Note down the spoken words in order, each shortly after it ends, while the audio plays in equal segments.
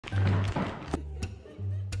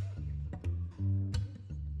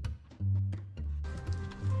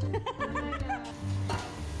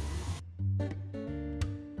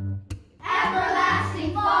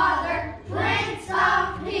Everlasting Father, Prince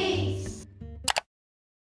of Peace.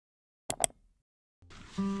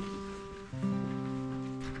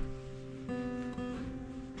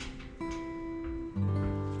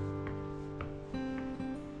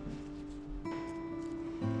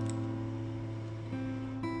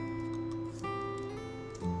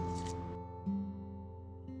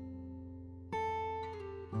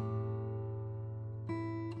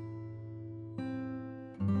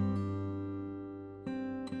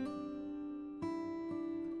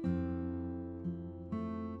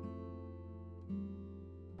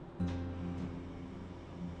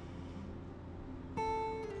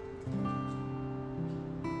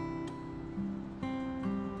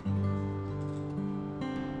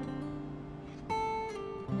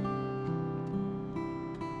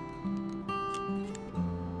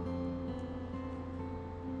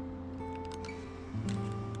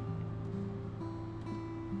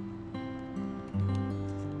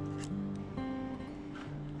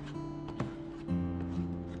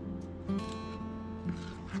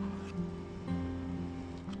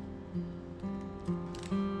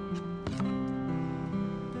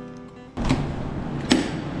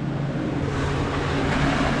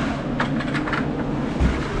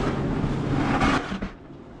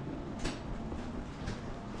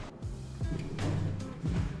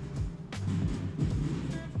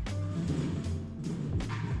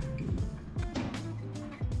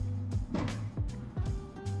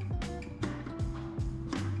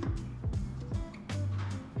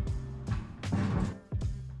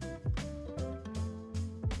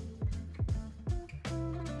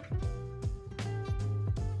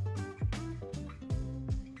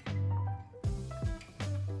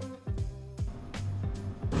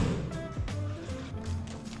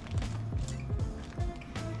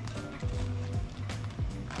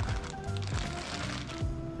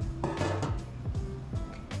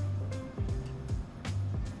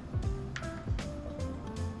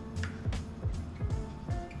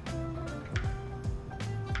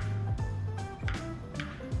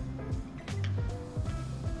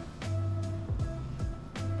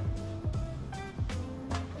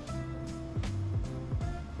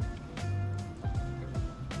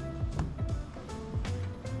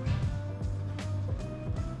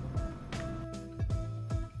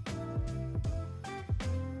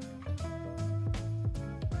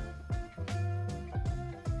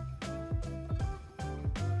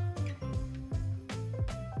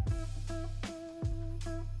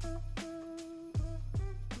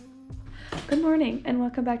 Good morning and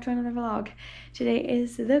welcome back to another vlog. Today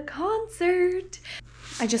is the concert.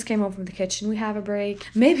 I just came home from the kitchen. We have a break.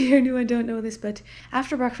 Maybe you're new and don't know this, but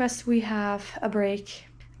after breakfast we have a break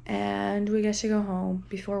and we get to go home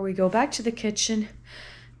before we go back to the kitchen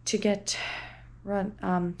to get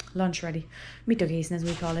lunch ready. Mittagessen as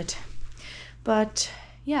we call it. But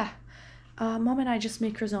yeah, Mom and I just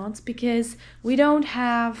make croissants because we don't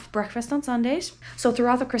have breakfast on Sundays. So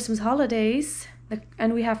throughout the Christmas holidays,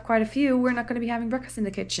 and we have quite a few, we're not going to be having breakfast in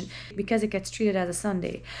the kitchen because it gets treated as a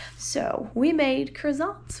Sunday. So we made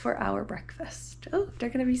croissants for our breakfast. Oh, they're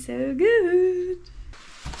going to be so good.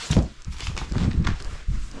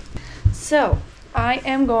 So I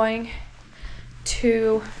am going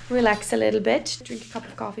to relax a little bit, drink a cup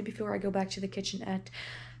of coffee before I go back to the kitchen at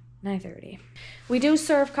 9:30. We do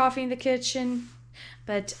serve coffee in the kitchen,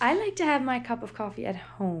 but I like to have my cup of coffee at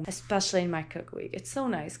home, especially in my cook week. It's so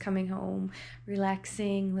nice coming home,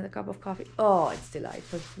 relaxing with a cup of coffee. Oh, it's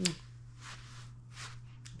delightful. I'm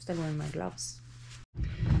still wearing my gloves.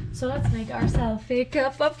 So let's make ourselves a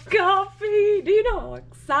cup of coffee. Do you know how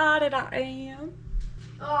excited I am?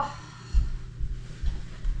 Oh.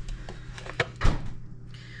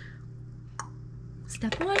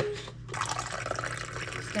 Step 1.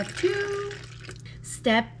 Step 2.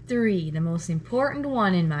 Step 3, the most important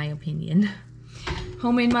one in my opinion.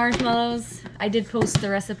 Homemade marshmallows. I did post the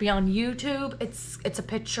recipe on YouTube. It's a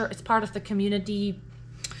picture. It's part of the community.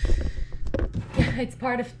 It's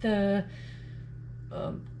part of the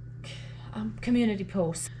community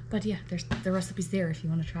post. But yeah, there's the recipe's there if you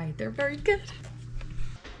want to try it. They're very good.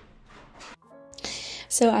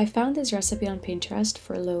 So I found this recipe on Pinterest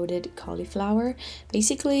for loaded cauliflower.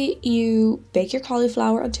 Basically, you bake your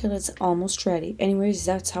cauliflower until it's almost ready. Anyways,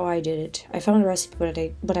 that's how I did it. I found a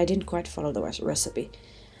recipe, but I didn't quite follow the recipe.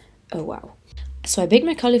 Oh wow. So I baked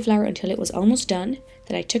my cauliflower until it was almost done.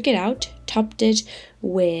 Then I took it out, topped it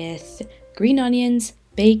with green onions,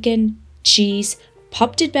 bacon, cheese,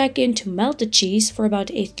 popped it back in to melt the cheese for about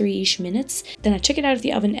 3-ish minutes. Then I took it out of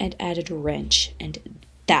the oven and added ranch. And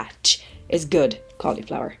that is good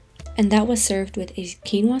cauliflower. And that was served with a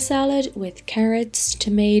quinoa salad with carrots,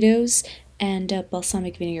 tomatoes, and a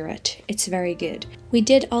balsamic vinaigrette. It's very good. We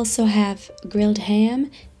did also have grilled ham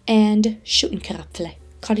and schuttenkrapfle,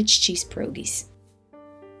 cottage cheese pierogies.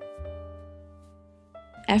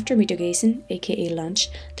 After mittagessen, aka lunch,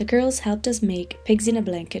 the girls helped us make pigs in a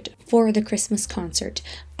blanket for the Christmas concert.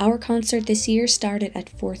 Our concert this year started at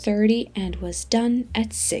 4:30 and was done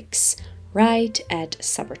at 6, right at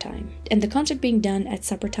supper time. And the concert being done at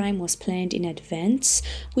supper time was planned in advance.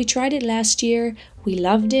 We tried it last year, we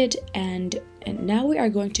loved it, and now we are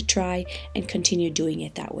going to try and continue doing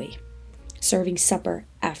it that way, serving supper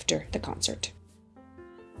after the concert.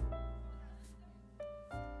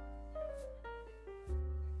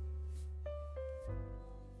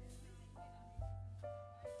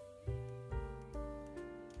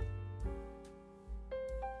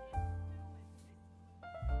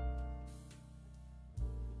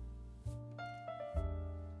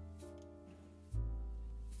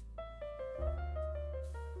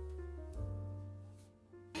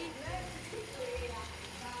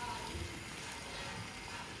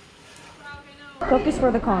 Cookies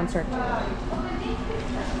for the concert.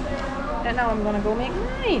 And now I'm gonna go make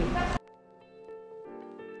mine.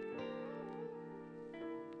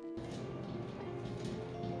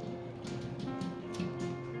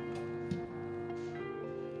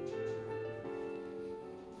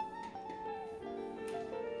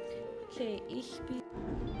 Okay, ich bin...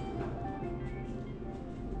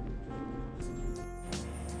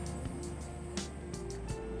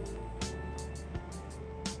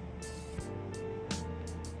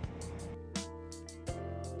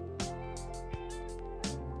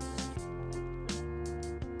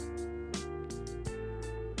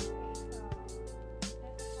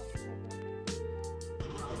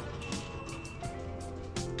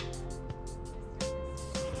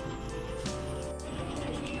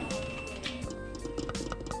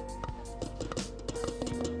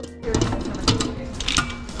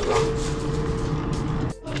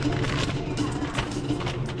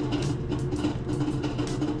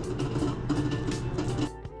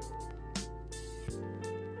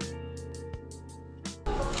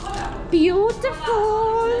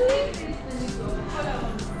 Beautiful!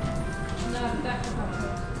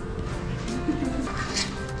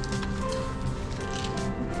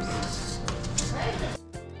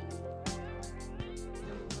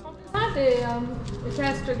 Is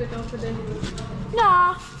that triggered off for the...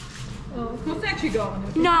 No! Oh, måste actually go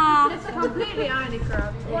on. No! It's completely only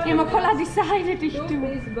crap. Ja, men kolla designet är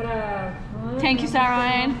stort. Thank you, Sarah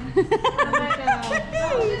Ann.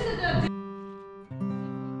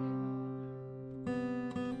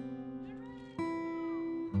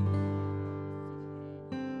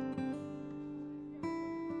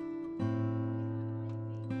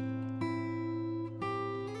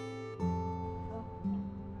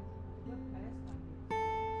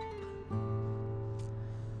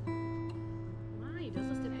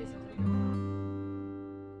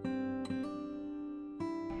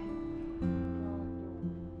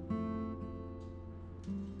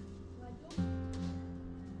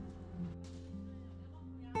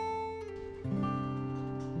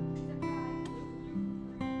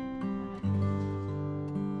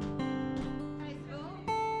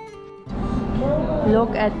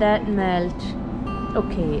 Look at that melt.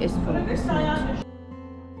 Okay, it's full. It's melt.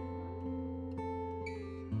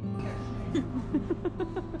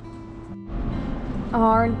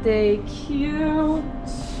 Aren't they cute?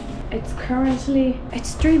 It's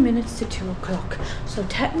 3 minutes to 2 o'clock. So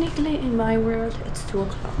technically in my world, it's 2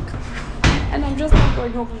 o'clock. And I'm just not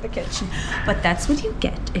going home from the kitchen. But that's what you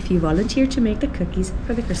get if you volunteer to make the cookies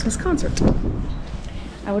for the Christmas concert.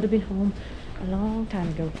 I would have been home a long time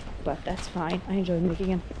ago, but that's fine. I enjoyed making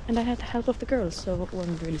them, and I had the help of the girls, so it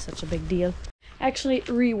wasn't really such a big deal. Actually,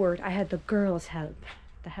 reword, I had the girls' help.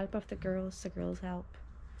 The help of the girls help.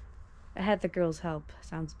 I had the girls' help.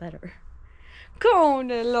 Sounds better.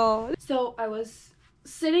 So I was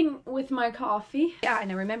sitting with my coffee. Yeah,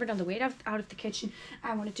 and I remembered on the way out of the kitchen,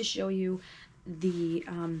 I wanted to show you the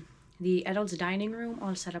adults' dining room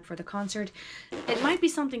all set up for the concert. It might be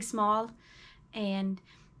something small and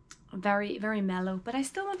very, very mellow, but I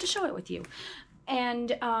still want to show it with you.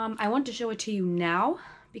 And I want to show it to you now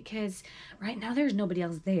because right now there's nobody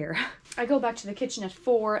else there. I go back to the kitchen at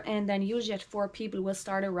 4, and then usually at 4 people will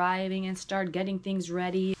start arriving and start getting things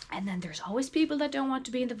ready. And then there's always people that don't want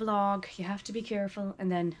to be in the vlog. You have to be careful. And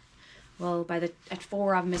then, well, at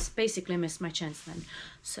 4 I've basically missed my chance then.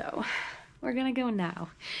 So we're gonna go now.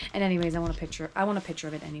 And anyways, I want a picture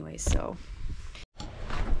of it anyways, so.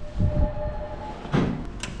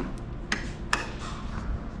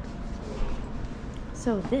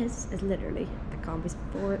 So this is literally the calm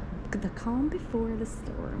before the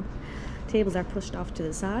storm. Tables are pushed off to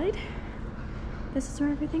the side. This is where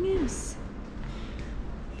everything is.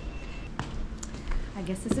 I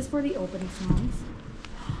guess this is for the opening songs.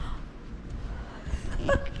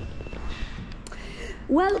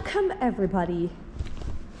 Welcome everybody.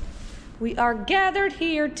 We are gathered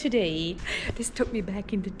here today. This took me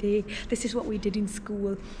back in the day. This is what we did in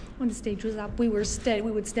school. When the stage was up, we would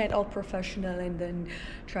stand all professional and then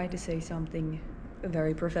try to say something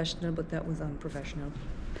very professional, but that was unprofessional.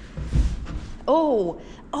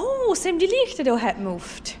 Some die lichten då had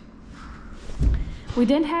moved. We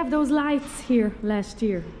didn't have those lights here last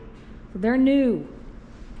year. So they're new.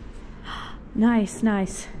 Nice,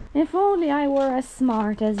 nice. If only I were as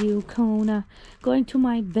smart as you, Kona, going to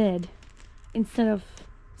my bed instead of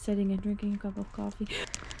sitting and drinking a cup of coffee.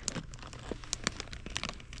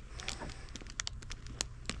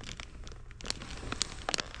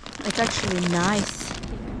 It's actually nice.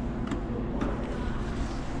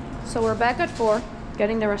 So we're back at 4,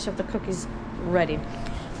 getting the rest of the cookies ready.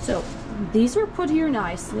 So these were put here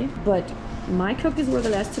nicely, but my cookies were the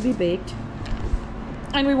last to be baked.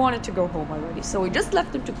 And we wanted to go home already, so we just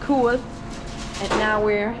left them to cool. And now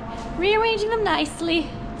we're rearranging them nicely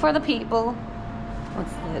for the people.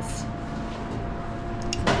 What's this?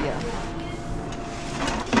 Yeah.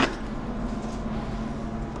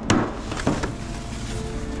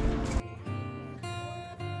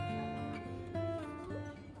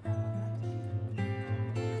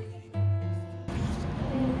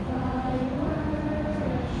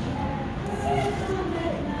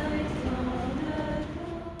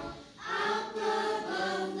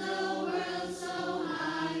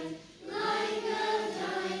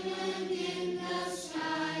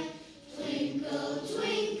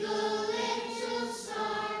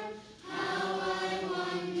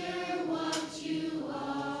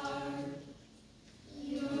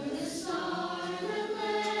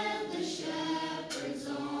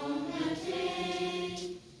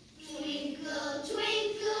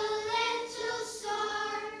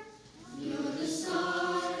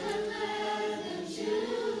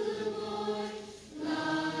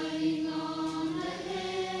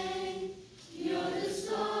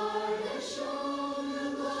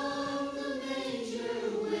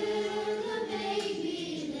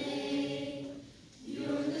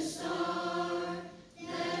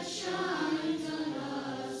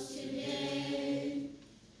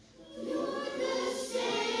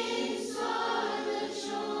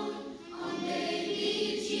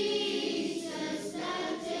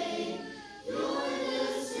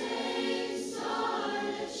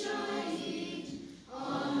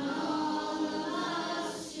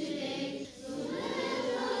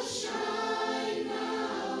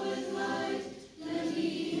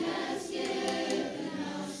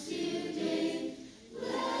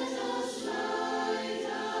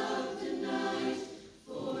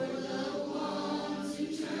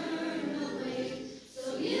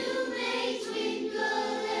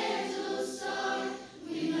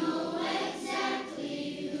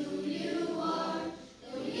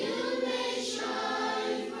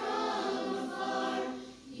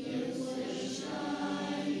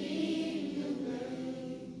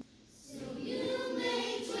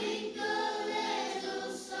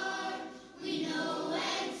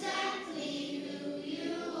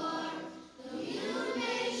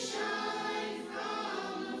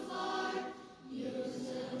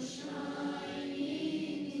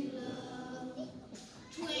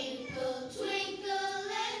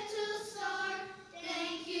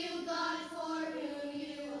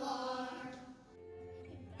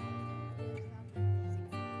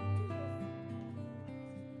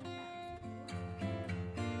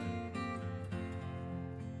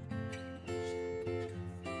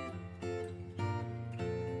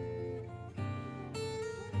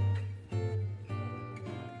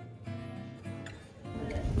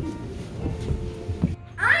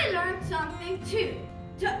 something too,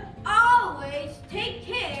 to always take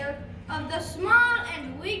care of the small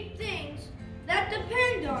and weak things that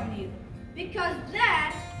depend on you, because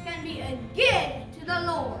that can be a gift to the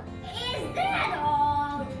Lord. Is that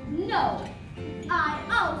all? No. I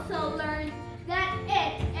also learned that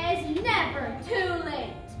it is never too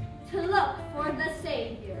late to look for the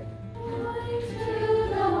Savior. To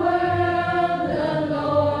the world the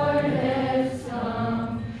Lord has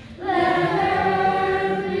come. Let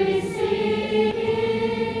earth receive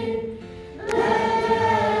Him. Let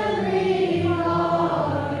every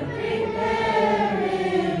heart prepare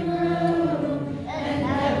Him room. And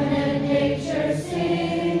heaven and nature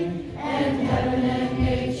sing. And heaven and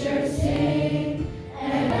nature sing.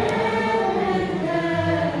 And heaven and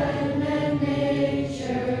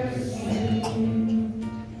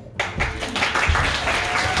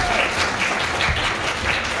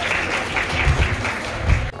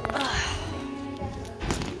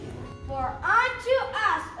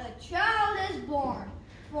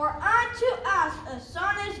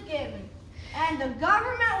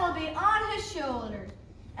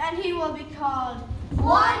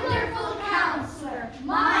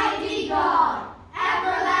mighty God,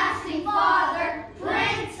 everlasting Father,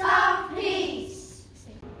 Prince of Peace.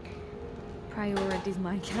 Priorities,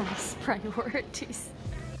 my guys, priorities.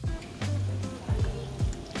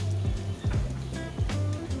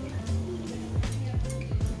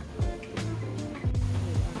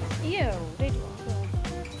 Ew, they do.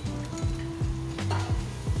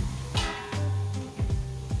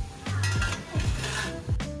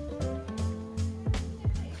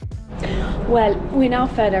 Well, we now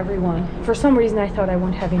fed everyone. For some reason, I thought I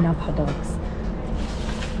wouldn't have enough hot dogs.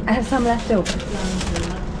 I have some left over.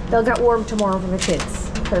 They'll get warm tomorrow for the kids.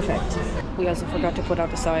 Perfect. We also forgot to put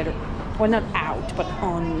out the cider. Well, not out, but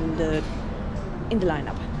in the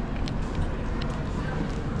lineup.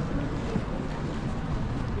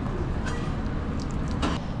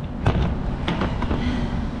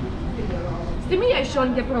 Ty mi jesz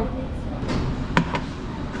on nie pro.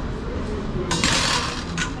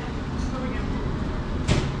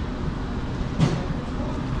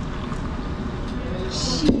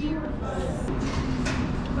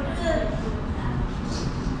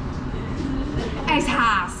 Ice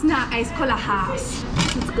Haas, not Ice Cola Haas.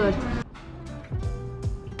 It's good.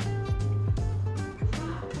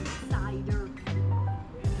 Cider.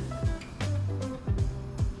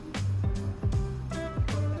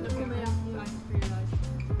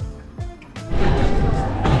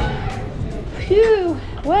 Phew!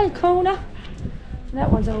 Well, Kona,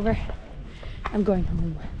 that one's over. I'm going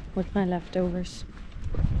home with my leftovers.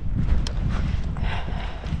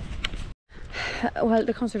 Well,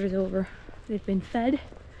 the concert is over. They've been fed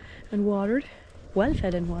and watered, well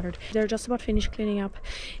fed and watered. They're just about finished cleaning up,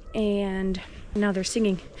 and now they're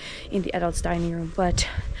singing in the adults' dining room. But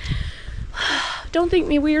don't think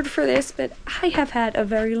me weird for this, but I have had a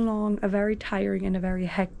very long, a very tiring, and a very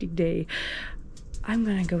hectic day. I'm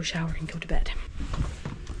gonna go shower and go to bed.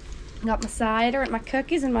 Got my cider and my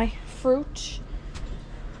cookies and my fruit.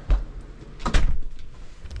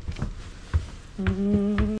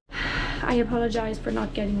 I apologize for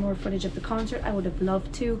not getting more footage of the concert. I would have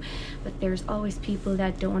loved to, but there's always people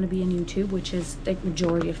that don't want to be on YouTube, which is the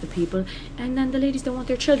majority of the people, and then the ladies don't want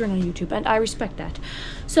their children on YouTube, and I respect that.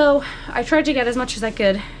 So I tried to get as much as I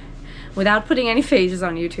could without putting any faces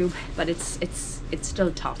on YouTube, but it's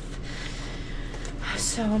still tough.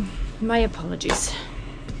 So my apologies.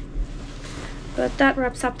 But that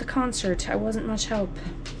wraps up the concert. I wasn't much help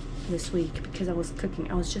this week because I was cooking.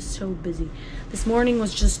 I was just so busy. This morning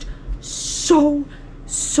was just so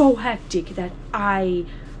hectic that I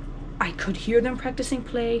could hear them practicing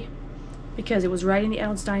play because it was right in the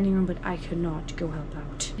adults' dining room, but I could not go help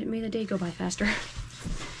out. It made the day go by faster.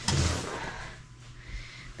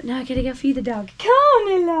 But now I gotta go feed the dog.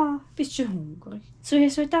 Camilla! Bist du hungrig? Så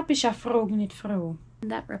jag så tappar jag frågan ifrån.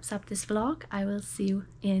 And that wraps up this vlog. I will see you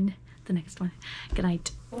in the next one. Good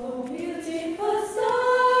night.